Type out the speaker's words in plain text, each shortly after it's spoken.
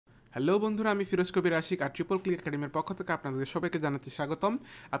Hello বন্ধুরা, আমি ফিরোজ কবির আশিক আর triple click একাডেমির পক্ষ থেকে আপনাদের সবাইকে জানাচ্ছি স্বাগতম।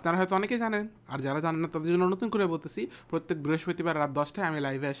 আপনারা হয়তো অনেকেই জানেন, আর যারা জানেন না তাদের জন্য নতুন করে বলতেছি, প্রত্যেক বৃহস্পতিবার রাত 10টায় আমি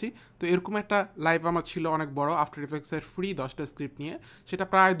লাইভে আসি। তো এরকম একটা লাইভ আমার ছিল অনেক বড়, আফটার ইফেক্টসের ফ্রি 10টা স্ক্রিপ্ট নিয়ে। সেটা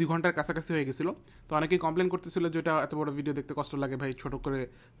প্রায় 2 ঘন্টার কাছাকাছি হয়ে গেছিলো। তো অনেকেই কমপ্লেন করতেছিল যে এটা এত বড় ভিডিও দেখতে কষ্ট লাগে ভাই, ছোটো করে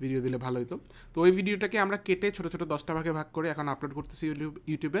ভিডিও দিলে ভালো হতো। তো ওই ভিডিওটাকে আমরা কেটে ছোটো ছোটো 10টা ভাগে ভাগ করে এখন আপলোড করতেছি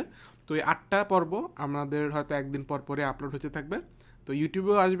ইউটিউবে। তো এই 8টা পর্ব আমাদের হয়তো একদিন পর পরে আপলোড হতে থাকবে। তো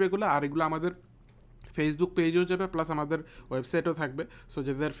ইউটিউবেও আসবে এগুলো, আর এগুলো আমাদের ফেসবুক পেজেও যাবে, প্লাস আমাদের ওয়েবসাইটও থাকবে। সো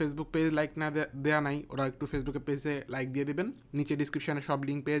যাদের ফেসবুক পেজ লাইক না দেওয়া নাই, ওরা একটু ফেসবুকের পেজে লাইক দিয়ে দেবেন, নিচে ডিসক্রিপশানে সব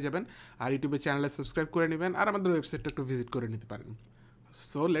লিঙ্ক পেয়ে যাবেন। আর ইউটিউবের চ্যানেলে সাবস্ক্রাইব করে নেবেন, আর আমাদের ওয়েবসাইটটা একটু ভিজিট করে নিতে পারেন।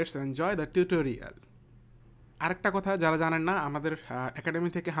 So let's enjoy the tutorial. আরেকটা কথা, যারা জানেন না, আমাদের একাডেমি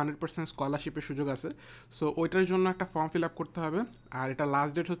থেকে 100% স্কলারশিপের সুযোগ আছে। সো ওইটার জন্য একটা ফর্ম ফিল আপ করতে হবে, আর এটা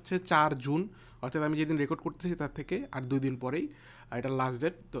লাস্ট ডেট হচ্ছে 4 জুন। অর্থাৎ আমি যেদিন রেকর্ড করতেছি তার থেকে আর 2 দিন পরেই এটা লাস্ট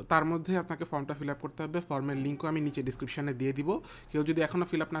ডেট। তো তার মধ্যে আপনাকে ফর্মটা ফিল আপ করতে হবে। ফর্মের লিঙ্কও আমি নিচে ডিসক্রিপশানে দিয়ে দিব। কেউ যদি এখনও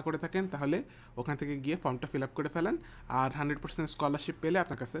ফিল আপ না করে থাকেন তাহলে ওখান থেকে গিয়ে ফর্মটা ফিল আপ করে ফেলেন, আর 100% স্কলারশিপ পেলে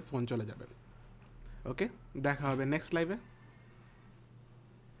আপনার কাছে ফোন চলে যাবে। ওকে, দেখা হবে নেক্সট লাইভে।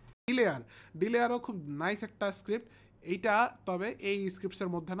 ডিলেয়ার, ডিলেয়ারও খুব নাইস একটা স্ক্রিপ্ট এইটা, তবে এই স্ক্রিপ্টসের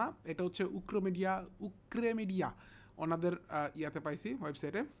মধ্যে না, এটা হচ্ছে উক্রেমিডিয়া ওনাদের ইয়াতে পাইছি,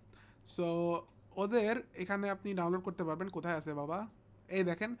 ওয়েবসাইটে। সো ওদের এখানে আপনি ডাউনলোড করতে পারবেন। কোথায় আছে বাবা, এই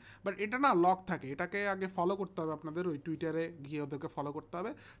দেখেন। বাট এটা না লক থাকে, এটাকে আগে ফলো করতে হবে আপনাদের, ওই টুইটারে গিয়ে ওদেরকে ফলো করতে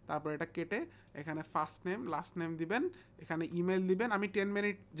হবে। তারপর এটা কেটে এখানে ফার্স্ট নেম লাস্ট নেম দিবেন, এখানে ইমেল দিবেন। আমি 10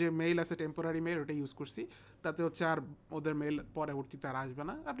 মিনিট যে মেইল আছে, টেম্পোরারি মেইল, ওটা ইউজ করছি। তাতে হচ্ছে আর ওদের মেইল পরবর্তীতে আর আসবে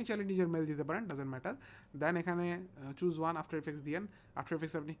না। আপনি চাইলে নিজের মেইল দিতে পারেন, ডাজেন্ট ম্যাটার। দেন এখানে চুজ ওয়ান, আফটার ইফেক্টস দিয়েন। আফটার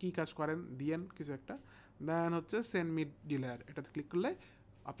ইফেক্টস আপনি কী কাজ করেন দিয়েন কিছু একটা। দেন হচ্ছে সেন্ড মি ডিলেয়ার, এটাতে ক্লিক করলে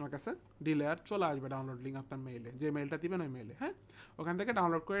আপনার কাছে ডিলেয়ার চলে আসবে, ডাউনলোড লিঙ্ক আপনার মেইলে, যে মেইলটা দিবেন ওই মেইলে। হ্যাঁ, ওখান থেকে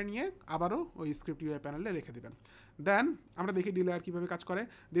ডাউনলোড করে নিয়ে আবারও ওই স্ক্রিপ্ট ইউআই প্যানেলে রেখে দেবেন। দেন আমরা দেখি ডিলেয়ার কীভাবে কাজ করে।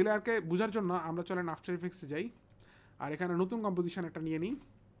 ডিলেয়ারকে বোঝার জন্য আমরা চলেন আফটার ইফেক্টসে যাই, আর এখানে নতুন কম্পোজিশন একটা নিয়ে নিই।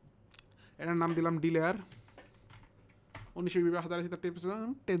 এটার নাম দিলাম ডিলেয়ার।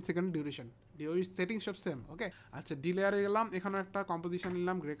 10 সেকেন্ড ডিউরেশন, সেটিং সব সেম। ওকে, আচ্ছা ডিলেয়ারে গেলাম, এখানে একটা কম্পোজিশন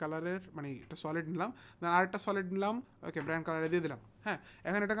নিলাম গ্রে কালারের, মানে একটা সলিড নিলাম। দেন আরেকটা সলিড নিলাম, ওকে ব্র্যান্ড কালারে দিয়ে দিলাম। হ্যাঁ,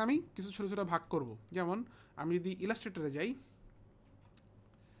 এখন এটাকে আমি কিছু ছোটো ছোটো ভাগ করব। যেমন আমি যদি ইলাস্ট্রেটরে যাই,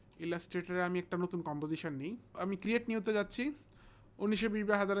 ইলাস্ট্রেটরে আমি একটা নতুন কম্পোজিশন নিই। আমি ক্রিয়েট নিউতে যাচ্ছি,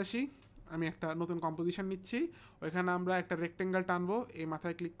 1920/1080 আমি একটা নতুন কম্পোজিশন নিচ্ছি। ওইখানে আমরা একটা রেক্টেঙ্গেল টানবো, এই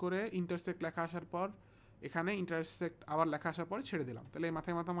মাথায় ক্লিক করে ইন্টারসেক্ট লেখা আসার পর এখানে ইন্টারসেক্ট আবার লেখা আসার পরে ছেড়ে দিলাম। তাহলে এই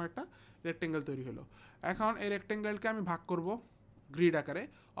মাথায় মাথা আমার একটা রেক্টেঙ্গেল তৈরি হলো। এখন এই রেক্টেঙ্গেলকে আমি ভাগ করব গ্রিড আকারে।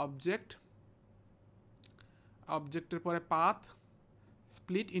 অবজেক্ট, অবজেক্টের পরে পাথ,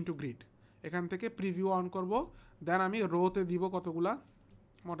 স্প্লিট ইন্টু গ্রিড। এখান থেকে প্রিভিউ অন করব। দেন আমি রোতে দিব কতগুলা,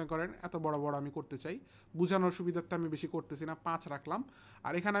 মনে করেন এত বড় বড় আমি করতে চাই, বোঝানোর সুবিধার্থে আমি বেশি করতেছি না, 5 রাখলাম।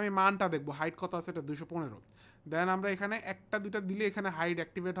 আর এখানে আমি মানটা দেখবো, হাইট কত আছে, এটা 215। দেন আমরা এখানে একটা দুইটা দিলে এখানে হাইট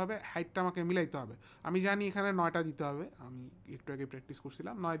অ্যাক্টিভেট হবে, হাইটটা আমাকে মিলাইতে হবে। আমি জানি এখানে 9টা দিতে হবে, আমি একটু আগে প্র্যাকটিস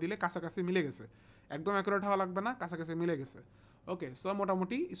করছিলাম, 9 দিলে কাছাকাছি মিলে গেছে। একদম অ্যাকুরেট হওয়া লাগবে না, কাছাকাছি মিলে গেছে। ওকে, সো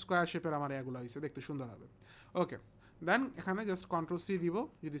মোটামুটি স্কোয়ার শেপের আমার এগুলো হয়েছে, দেখতে সুন্দর হবে। ওকে, দেন এখানে জাস্ট কন্ট্রোল সি দিব,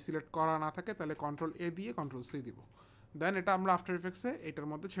 যদি সিলেক্ট করা না থাকে তাহলে কন্ট্রোল এ দিয়ে কন্ট্রোল সি দিব। দেন এটা আমরা আফটার ইফেক্টসে এটার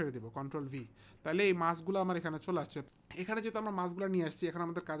মধ্যে ছেড়ে দেবো, কন্ট্রোল ভি। তাহলে এই মাছগুলো আমার এখানে চলে আসছে। এখানে যেহেতু আমরা মাছগুলো নিয়ে আসছি, এখন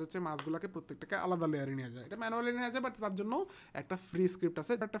আমাদের কাজ হচ্ছে মাছগুলোকে প্রত্যেকটাকে আলাদা লেয়ারে নিয়ে যায়। এটা ম্যানুয়ালি নেওয়া যায়, বাট তার জন্য একটা ফ্রি স্ক্রিপ্ট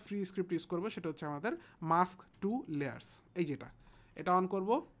আছে। একটা ফ্রি স্ক্রিপ্ট ইউজ করবো, সেটা হচ্ছে আমাদের মাস্ক টু লেয়ার্স। এই যেটা, এটা অন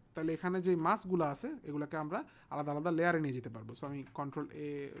করবো, তাহলে এখানে যে মাছগুলো আছে এগুলোকে আমরা আলাদা আলাদা লেয়ারে নিয়ে যেতে পারবো। সো আমি কন্ট্রোল এ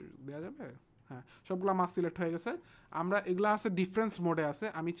দেওয়া যাবে, হ্যাঁ, সবগুলো মাস সিলেক্ট হয়ে গেছে। আমরা এগুলো আছে ডিফারেন্স মোডে আছে,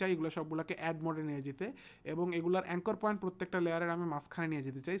 আমি চাই এগুলো সবগুলোকে অ্যাড মোডে নিয়ে যেতে, এবং এগুলার অ্যাঙ্কর পয়েন্ট প্রত্যেকটা লেয়ারের আমি মাঝখানে নিয়ে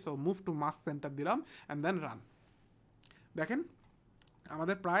যেতে চাই। So move to mass centre দিলাম অ্যান্ড দেন রান। দেখেন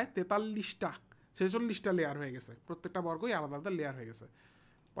আমাদের প্রায় 43টা 46টা লেয়ার হয়ে গেছে, প্রত্যেকটা বর্গই আলাদা আলাদা লেয়ার হয়ে গেছে।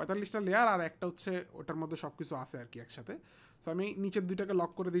 45টা লেয়ার, আর একটা হচ্ছে ওটার মধ্যে সব কিছু আছে আর কি একসাথে। সো আমি নিচের দুইটাকে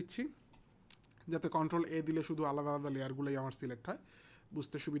লক করে দিচ্ছি, যাতে কন্ট্রোল এ দিলে শুধু আলাদা আলাদা লেয়ারগুলোই আমার সিলেক্ট হয়,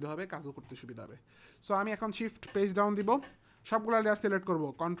 বুঝতে সুবিধা হবে, কাজও করতে সুবিধা হবে। সো আমি এখন শিফট পেজ ডাউন দিব, সবগুলো লেয়ার সিলেক্ট করবো,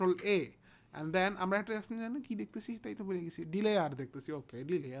 কন্ট্রোল এ। অ্যান্ড দেন আমরা একটা জানি কী দেখতেছি, তাই তো বলে গেছি, ডিলেয়ার দেখতেছি। ওকে,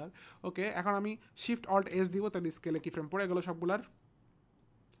 ডিলেয়ার। ওকে, এখন আমি শিফট অল্ট এস দিব, তাহলে স্কেলে কি ফ্রেম পড়ে গেলো সবগুলার।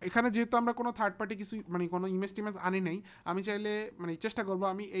 এখানে যেহেতু আমরা কোনো থার্ড পার্টি কিছু, মানে কোনো ইমেজ টিমেজ আনি নেই, আমি চাইলে মানে চেষ্টা করবো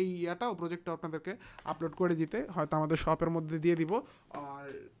আমি এই ইয়াটাও প্রজেক্টটা আপনাদেরকে আপলোড করে দিতে, হয়তো আমাদের শপের মধ্যে দিয়ে দিব। আর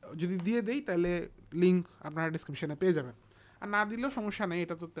যদি দিয়ে দেই তাহলে লিঙ্ক আপনারা ডিসক্রিপশানে পেয়ে যাবেন, আর না দিলেও সমস্যা নেই।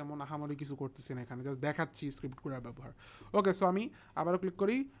 এটা তো তেমন আহামরি কিছু করতেছি না, এখানে জাস্ট দেখাচ্ছি স্ক্রিপ্ট করার ব্যবহার। ওকে, সো আমি আবারও ক্লিক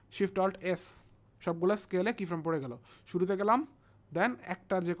করি, শিফট অল্ট এস, সবগুলো স্কেলে কি ফ্রেম পড়ে গেল। শুরুতে গেলাম, দেন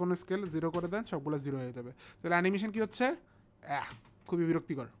একটার যে কোনো স্কেল 0 করে দেন, সবগুলো 0 হয়ে যাবে। তাহলে অ্যানিমেশন কি হচ্ছে, খুবই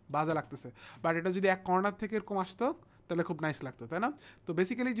বিরক্তিকর, বাজে লাগতেছে। বাট এটা যদি এক কর্নার থেকে এরকম আসতো তাহলে খুব নাইস লাগতো, তাই না? তো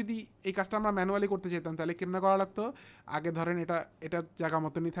বেসিক্যালি যদি এই কাজটা আমরা ম্যানুয়ালি করতে চাইতাম তাহলে কেমন করা লাগতো, আগে ধরেন এটা জায়গা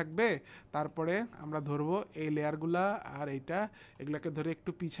মতনই থাকবে, তারপরে আমরা ধরবো এই লেয়ারগুলা আর এগুলাকে ধরে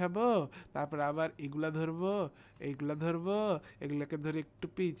একটু পিছাবো, তারপরে আবার এগুলা ধরবো, এগুলাকে ধরে একটু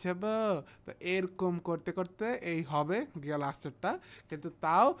পিছাবো, তো এরকম করতে করতে এই হবে গিয়া লাস্টেরটা। কিন্তু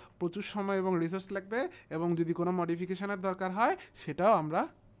তাও প্রচুর সময় এবং রিসোর্স লাগবে, এবং যদি কোনো মডিফিকেশনের দরকার হয় সেটাও আমরা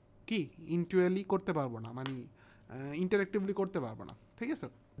কি ইন্টুয়ালি করতে পারবো না, মানে ইন্টারেক্টিভলি করতে পারবো না, ঠিক আছে?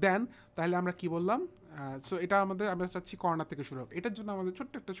 দেন তাহলে আমরা কি বললাম, সো এটা আমরা চাচ্ছি কর্নার থেকে শুরু হোক। এটার জন্য আমাদের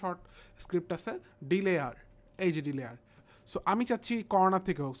ছোট্ট একটা শর্ট স্ক্রিপ্ট আছে, ডিলেয়ার, এই যে ডিলেয়ার। সো আমি চাচ্ছি কর্নার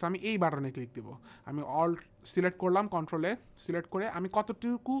থেকে হোক, সো আমি এই বাটনে ক্লিক দিব। আমি অল সিলেক্ট করলাম, কন্ট্রোলে সিলেক্ট করে আমি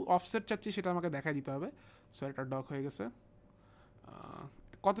কতটুকু অফসেট চাচ্ছি সেটা আমাকে দেখাই দিতে হবে। সো এটা ডক হয়ে গেছে,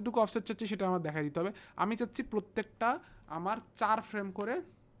 কতটুকু অফসেট চাচ্ছি সেটা আমার দেখাই দিতে হবে। আমি চাচ্ছি প্রত্যেকটা আমার 4 ফ্রেম করে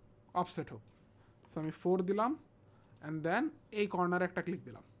অফসেট হোক। সো আমি 4 দিলাম, অ্যান্ড দেন এই কর্নারে একটা ক্লিক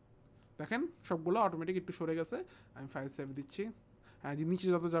দিলাম, দেখেন সবগুলো অটোমেটিক একটু সরে গেছে। আমি ফাইল সেভ দিচ্ছি, হ্যাঁ নিচে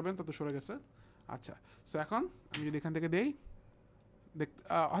যত যাবেন তত সরে গেছে। আচ্ছা, সো এখন আমি যদি এখান থেকে দেই,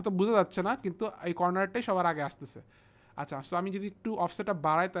 হয়তো বোঝা যাচ্ছে না, কিন্তু এই কর্নারটাই সবার আগে আসতেছে। আচ্ছা, সো আমি যদি একটু অফসেটটা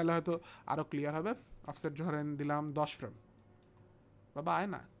বাড়াই তাহলে হয়তো আরও ক্লিয়ার হবে। অফসেট ধরেন দিলাম 10 ফ্রেম, বাবা আয়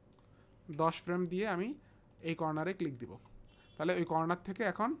না, 10 ফ্রেম দিয়ে আমি এই কর্নারে ক্লিক দিব। তাহলে ওই কর্নার থেকে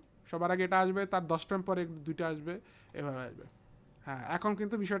এখন সবার আগে এটা আসবে, তার 10 ফ্রেম পরে 2টা আসবে, এভাবে আসবে। হ্যাঁ, এখন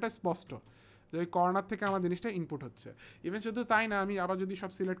কিন্তু বিষয়টা স্পষ্ট যে ওই কর্নার থেকে আমার জিনিসটা ইনপুট হচ্ছে। ইভেন শুধু তাই না, আমি আবার যদি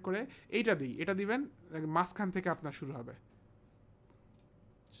সব সিলেক্ট করে এইটা দিই, এটা দিবেন মাঝখান থেকে আপনার শুরু হবে,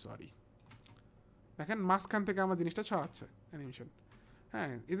 সরি দেখেন মাঝখান থেকে আমার জিনিসটা ছড়াচ্ছে অ্যানিমেশন।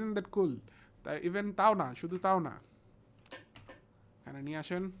 হ্যাঁ, ইজন্ট দ্যাট কুল? তাই ইভেন তাও না, শুধু তাও না, এখানে নিয়ে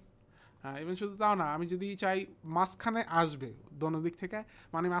আসেন। হ্যাঁ, ইভেন শুধু তাও না, আমি যদি চাই মাঝখানে আসবে দোনো দিক থেকে,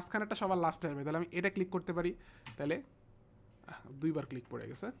 মানে মাঝখানেটা সবার লাস্টে আসবে, তাহলে আমি এটা ক্লিক করতে পারি। তাহলে 2বার ক্লিক পড়ে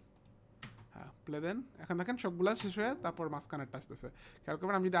গেছে। হ্যাঁ, প্লে দেন, এখন দেখেন সবগুলা শেষ হয়ে তারপর মাঝখানেরটা আসতেছে। খেয়াল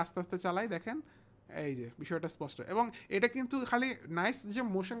করবেন আমি যদি আস্তে আস্তে চালাই, দেখেন এই যে বিষয়টা স্পষ্ট। এবং এটা কিন্তু খালি নাইস যে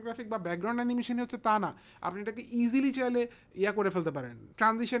মোশন গ্রাফিক বা ব্যাকগ্রাউন্ড অ্যানিমেশনই হচ্ছে তা না, আপনি এটাকে ইজিলি চাইলে করে ফেলতে পারেন,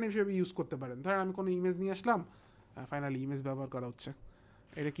 ট্রানজিশন হিসেবে ইউজ করতে পারেন। ধরেন আমি কোনো ইমেজ নিয়ে আসলাম, ফাইনালি ইমেজ ব্যবহার করা হচ্ছে।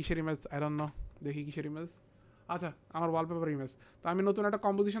 এটা কিসের ইমেজ, আই ডোন্ট নো, দেখি কিসের ইমেজ। আচ্ছা, আমার ওয়ালপেপার ইমেজ। তো আমি নতুন একটা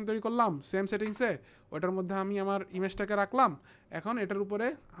কম্পোজিশন তৈরি করলাম সেম সেটিংসে, ওটার মধ্যে আমি আমার ইমেজটাকে রাখলাম। এখন এটার উপরে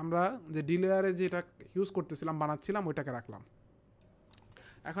আমরা যে ডিলেয়ারে যেটা ইউজ করতেছিলাম, বানাচ্ছিলাম, ওইটাকে রাখলাম।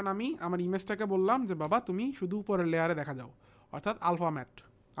 এখন আমি আমার ইমেজটাকে বললাম যে বাবা তুমি শুধু উপরের লেয়ারে দেখা যাও, অর্থাৎ আলফা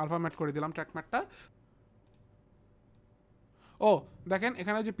ম্যাট করে দিলাম ট্র্যাক ম্যাটটা। ও দেখেন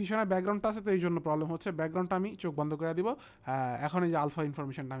এখানে যে পিছনে ব্যাকগ্রাউন্ডটা আছে, তো এই জন্য প্রবলেম হচ্ছে। ব্যাকগ্রাউন্ডটা আমি চোখ বন্ধ করে দিব। হ্যাঁ, এখন এই যে আলফা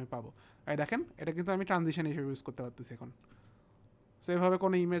ইনফরমেশনটা আমি পাবো। এই দেখেন, এটা কিন্তু আমি ট্রানজিশন হিসেবে ইউজ করতে পারতেছি এখন। সো এভাবে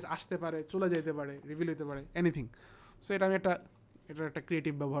কোনো ইমেজ আসতে পারে, চলে যেতে পারে, রিভিল হতে পারে, এনিথিং। সো এটা আমি এটার একটা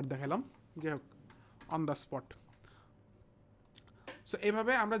ক্রিয়েটিভ ব্যবহার দেখালাম, যাই হোক, অন দ্য স্পট। সো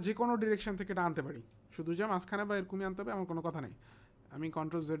এইভাবে আমরা যে কোনো ডিরেকশন থেকে এটা আনতে পারি, শুধু যে মাঝখানে বা এরকমই আনতে হবে এমন কোনো কথা নেই। আমি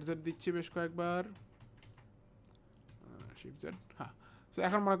Ctrl+Z দিচ্ছি বেশ কয়েকবার, Shift+Z, হ্যাঁ। সো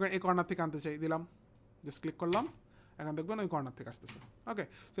এখন মনে করেন এই কর্নার থেকে আনতে চাই, দিলাম, জাস্ট ক্লিক করলাম, এখন দেখবেন ওই কর্নার থেকে আসতেছে। ওকে,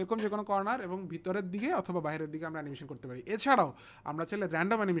 সো এরকম যে কোনো কর্নার এবং ভিতরের দিকে অথবা বাইরের দিকে আমরা অ্যানিমেশন করতে পারি। এছাড়াও আমরা চাইলে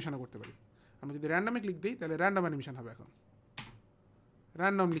র্যান্ডম অ্যানিমেশনও করতে পারি। আমরা যদি র্যান্ডমে ক্লিক দিই তাহলে র্যান্ডম অ্যানিমেশন হবে। এখন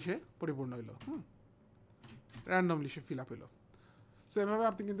র্যান্ডমলি সে পরিপূর্ণ হইলো, র্যান্ডমলি সে ফিল আপ হইলো। সো এভাবে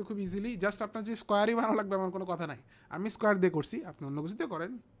আপনি কিন্তু খুব ইজিলি, জাস্ট আপনার যে স্কোয়ারই ভালো লাগবে এমন কোনো কথা নাই। আমি স্কোয়ার দিয়ে করছি, আপনি অন্য কিছুতে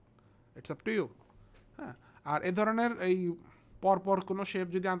করেন, ইটস আপ টু ইউ। হ্যাঁ, আর এ ধরনের এই পরপর কোনো শেপ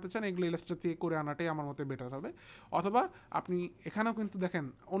যদি আনতে চান, এগুলো ইলাস্ট্রেটর থেকে করে আনাটাই আমার মতে বেটার হবে। অথবা আপনি এখানেও কিন্তু দেখেন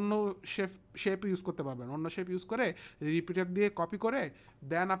অন্য শেপ ইউজ করতে পারবেন, অন্য শেপ ইউজ করে রিপিটার দিয়ে কপি করে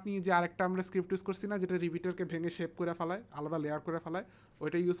দেন আপনি যে আরেকটা আমরা স্ক্রিপ্ট ইউজ করছি না, যেটা রিপিটারকে ভেঙে শেপ করে ফেলায়, আলাদা লেয়ার করে ফেলায়,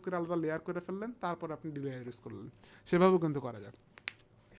 ওইটা ইউজ করে আলাদা লেয়ার করে ফেললেন, তারপর আপনি ডিলেয়ার ইউজ করলেন, সেভাবেও কিন্তু করা যায়।